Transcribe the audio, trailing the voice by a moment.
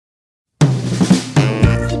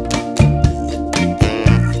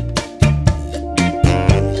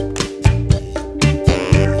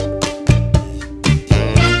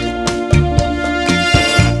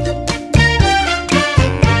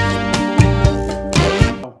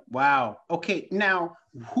Wow. Okay. Now,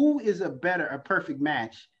 who is a perfect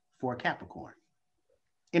match for a Capricorn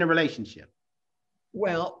in a relationship?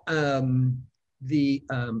 Well, the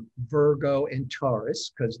Virgo and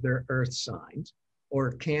Taurus, because they're earth signs,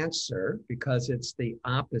 or Cancer, because it's the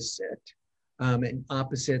opposite. And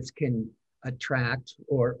opposites can attract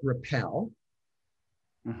or repel.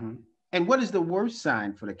 Hmm. And what is the worst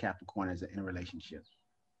sign for the Capricorn as in a relationship?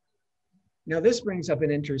 Now, this brings up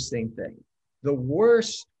an interesting thing. The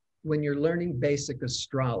worst, when you're learning basic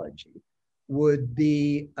astrology, would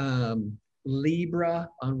be Libra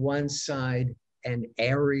on one side and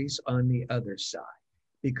Aries on the other side,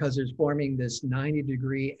 because there's forming this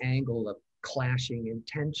 90-degree angle of clashing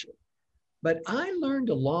intention. But I learned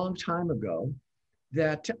a long time ago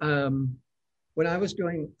that when I was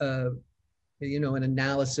doing, an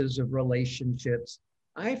analysis of relationships,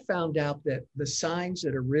 I found out that the signs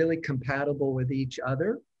that are really compatible with each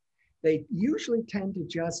other, they usually tend to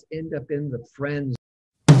just end up in the friends